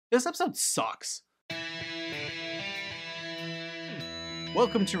This episode sucks.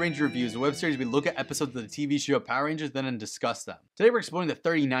 Welcome to Ranger Reviews, a web series we look at episodes of the TV show Power Rangers, then discuss them. Today we're exploring the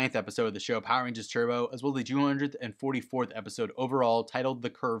 39th episode of the show Power Rangers Turbo, as well as the 244th episode overall, titled The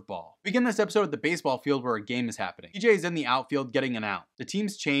Curveball. We begin this episode at the baseball field where a game is happening. TJ is in the outfield getting an out. The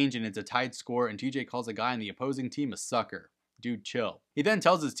teams change and it's a tied score, and TJ calls a guy on the opposing team a sucker. Dude, chill. He then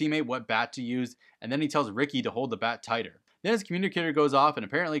tells his teammate what bat to use, and then he tells Ricky to hold the bat tighter. Then his communicator goes off, and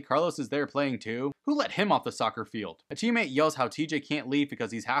apparently Carlos is there playing too. Who let him off the soccer field? A teammate yells how TJ can't leave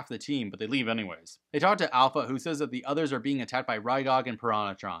because he's half the team, but they leave anyways. They talk to Alpha, who says that the others are being attacked by Rygog and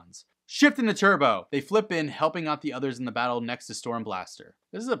Piranhatrons. Shift into Turbo! They flip in, helping out the others in the battle next to Stormblaster.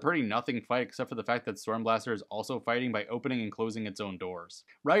 This is a pretty nothing fight except for the fact that Stormblaster is also fighting by opening and closing its own doors.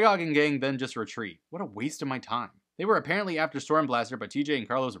 Rygog and gang then just retreat. What a waste of my time. They were apparently after Stormblaster, but TJ and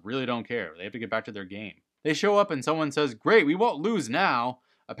Carlos really don't care. They have to get back to their game. They show up and someone says, "Great, we won't lose now."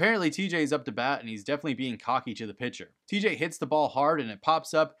 Apparently TJ is up to bat and he's definitely being cocky to the pitcher. TJ hits the ball hard and it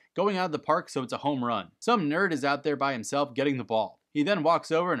pops up, going out of the park, so it's a home run. Some nerd is out there by himself getting the ball. He then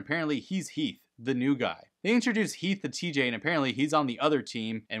walks over and apparently he's Heath, the new guy. They introduce Heath to TJ and apparently he's on the other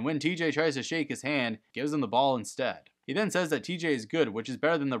team, and when TJ tries to shake his hand, gives him the ball instead. He then says that TJ is good, which is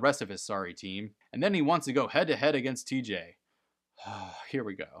better than the rest of his sorry team, and then he wants to go head to head against TJ. Here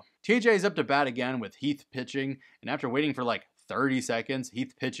we go. TJ is up to bat again with Heath pitching, and after waiting for like 30 seconds,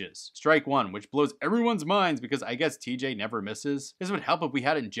 Heath pitches. Strike one, which blows everyone's minds because I guess TJ never misses. This would help if we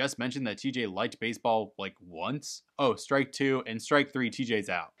hadn't just mentioned that TJ liked baseball like once. Oh, strike two, and strike three, TJ's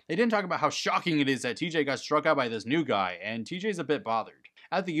out. They didn't talk about how shocking it is that TJ got struck out by this new guy, and TJ's a bit bothered.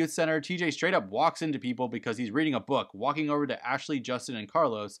 At the youth center, TJ straight up walks into people because he's reading a book, walking over to Ashley, Justin, and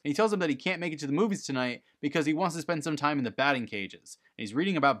Carlos, and he tells them that he can't make it to the movies tonight because he wants to spend some time in the batting cages, and he's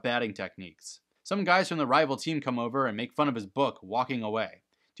reading about batting techniques. Some guys from the rival team come over and make fun of his book, walking away.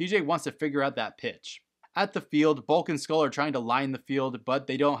 TJ wants to figure out that pitch. At the field, Bulk and Skull are trying to line the field, but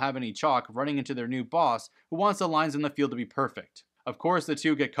they don't have any chalk, running into their new boss, who wants the lines in the field to be perfect. Of course, the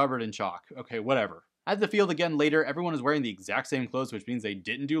two get covered in chalk. Okay, whatever. At the field again later, everyone is wearing the exact same clothes, which means they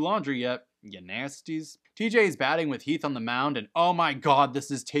didn't do laundry yet. You nasties. TJ is batting with Heath on the mound, and oh my god, this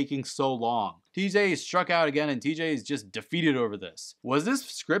is taking so long. TJ is struck out again, and TJ is just defeated over this. Was this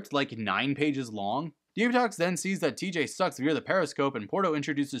script like 9 pages long? Detox then sees that TJ sucks via the periscope, and Porto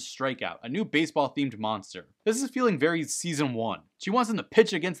introduces Strikeout, a new baseball-themed monster. This is feeling very season 1. She wants him to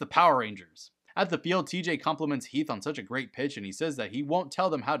pitch against the Power Rangers. At the field, TJ compliments Heath on such a great pitch, and he says that he won't tell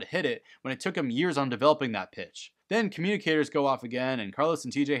them how to hit it when it took him years on developing that pitch. Then communicators go off again, and Carlos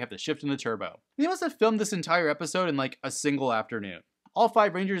and TJ have to shift into Turbo. They must have filmed this entire episode in like a single afternoon. All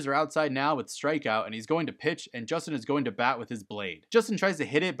 5 Rangers are outside now with Strikeout, and he's going to pitch, and Justin is going to bat with his blade. Justin tries to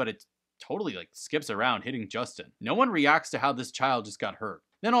hit it, but it totally skips around, hitting Justin. No one reacts to how this child just got hurt.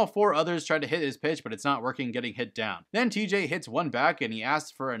 Then all 4 others try to hit his pitch, but it's not working, getting hit down. Then TJ hits one back and he asks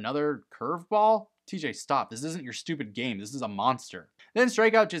for another curveball. TJ, stop. This isn't your stupid game. This is a monster. Then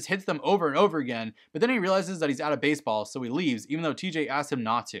Strikeout just hits them over and over again, but then he realizes that he's out of baseball, so he leaves, even though TJ asked him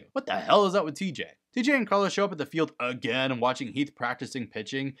not to. What the hell is up with TJ? TJ and Carlos show up at the field again, watching Heath practicing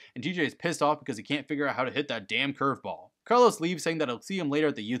pitching, and TJ is pissed off because he can't figure out how to hit that damn curveball. Carlos leaves, saying that he'll see him later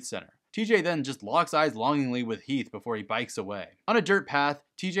at the youth center. TJ then just locks eyes longingly with Heath before he bikes away. On a dirt path,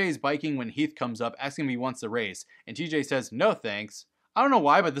 TJ is biking when Heath comes up asking if he wants to race, and TJ says, "No thanks." I don't know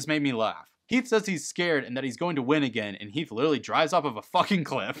why, but this made me laugh. Heath says he's scared and that he's going to win again, and Heath literally drives off of a fucking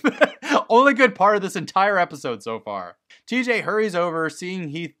cliff. Only good part of this entire episode so far. TJ hurries over, seeing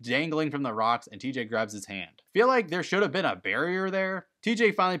Heath dangling from the rocks, and TJ grabs his hand. Feel like there should have been a barrier there.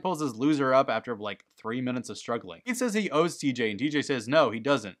 TJ finally pulls his loser up after like 3 minutes of struggling. Heath says he owes TJ, and TJ says no, he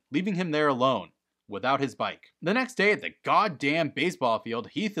doesn't, leaving him there alone without his bike. The next day at the goddamn baseball field,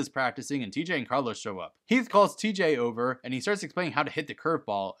 Heath is practicing and TJ and Carlos show up. Heath calls TJ over and he starts explaining how to hit the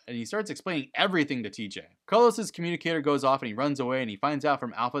curveball, and he starts explaining everything to TJ. Carlos's communicator goes off and he runs away, and he finds out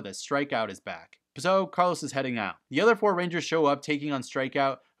from Alpha that Strikeout is back. So Carlos is heading out. The other 4 Rangers show up, taking on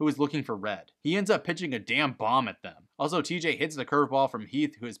Strikeout, who is looking for Red. He ends up pitching a damn bomb at them. Also, TJ hits the curveball from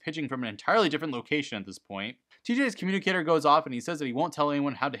Heath, who is pitching from an entirely different location at this point. TJ's communicator goes off and he says that he won't tell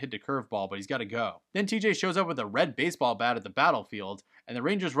anyone how to hit the curveball, but he's gotta go. Then TJ shows up with a red baseball bat at the battlefield, and the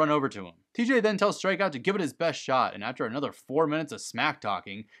Rangers run over to him. TJ then tells Strikeout to give it his best shot, and after another 4 minutes of smack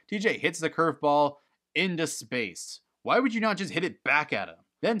talking, TJ hits the curveball into space. Why would you not just hit it back at him?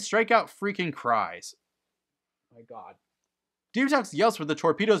 Then Strikeout freaking cries. My god. Detox yells for the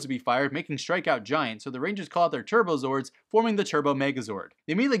torpedoes to be fired, making Strikeout giant, so the Rangers call out their Turbozords, forming the Turbo Megazord.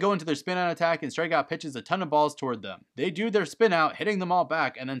 They immediately go into their spin-out attack, and Strikeout pitches a ton of balls toward them. They do their spin-out, hitting them all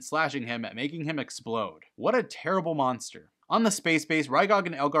back, and then slashing him, making him explode. What a terrible monster. On the space base, Rygog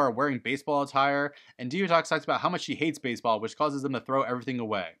and Elgar are wearing baseball attire, and Diotox talks about how much she hates baseball, which causes them to throw everything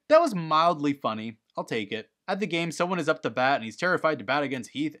away. That was mildly funny. I'll take it. At the game, someone is up to bat, and he's terrified to bat against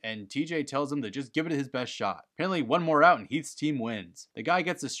Heath, and TJ tells him to just give it his best shot. Apparently, one more out, and Heath's team wins. The guy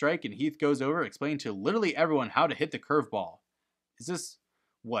gets a strike, and Heath goes over, explaining to literally everyone how to hit the curveball. Is this...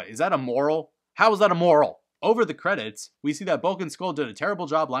 what? Is that immoral? How is that immoral? Over the credits, we see that Bulk and Skull did a terrible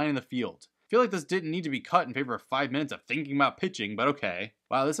job lining the field. I feel like this didn't need to be cut in favor of 5 minutes of thinking about pitching, but okay.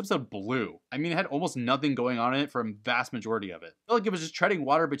 Wow, this episode blew. I mean, it had almost nothing going on in it for a vast majority of it. I feel like it was just treading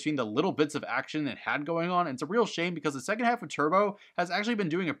water between the little bits of action it had going on, and it's a real shame because the second half of Turbo has actually been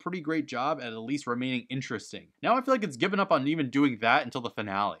doing a pretty great job at least remaining interesting. Now I feel like it's given up on even doing that until the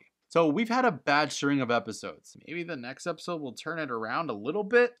finale. So we've had a bad string of episodes. Maybe the next episode will turn it around a little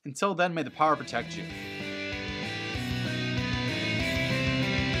bit. Until then, may the power protect you.